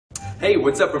Hey,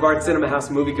 what's up, Brevard Cinema House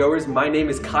moviegoers? My name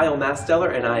is Kyle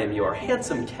Masteller, and I am your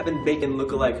handsome Kevin Bacon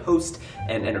lookalike host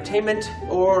and entertainment,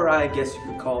 or I guess you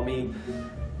could call me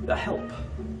the help.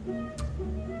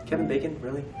 Kevin Bacon?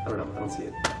 Really? I don't know. I don't see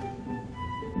it.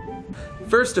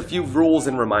 First, a few rules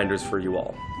and reminders for you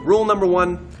all. Rule number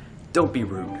 1, don't be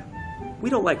rude.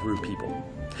 We don't like rude people.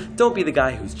 Don't be the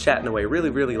guy who's chatting away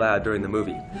really loud during the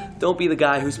movie. Don't be the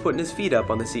guy who's putting his feet up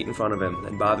on the seat in front of him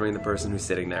and bothering the person who's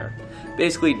sitting there.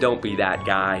 Basically, don't be that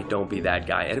guy, don't be that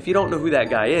guy. And if you don't know who that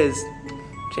guy is,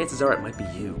 chances are it might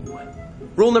be you.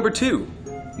 Rule number 2,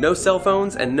 no cell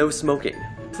phones and no smoking.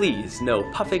 Please, no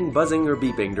puffing, buzzing, or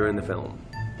beeping during the film.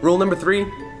 Rule number 3,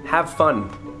 have fun.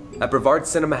 At Brevard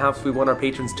Cinema House, we want our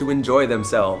patrons to enjoy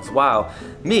themselves, while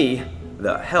me,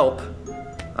 the help,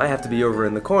 I have to be over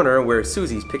in the corner where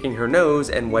Susie's picking her nose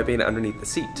and wiping it underneath the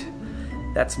seat.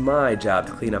 That's my job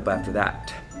to clean up after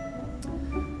that.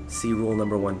 See rule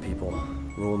number 1, people.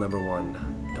 Rule number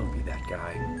 1, don't be that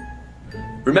guy.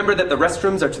 Remember that the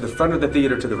restrooms are to the front of the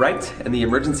theater to the right, and the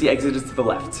emergency exit is to the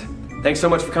left. Thanks so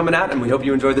much for coming out, and we hope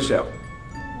you enjoyed the show.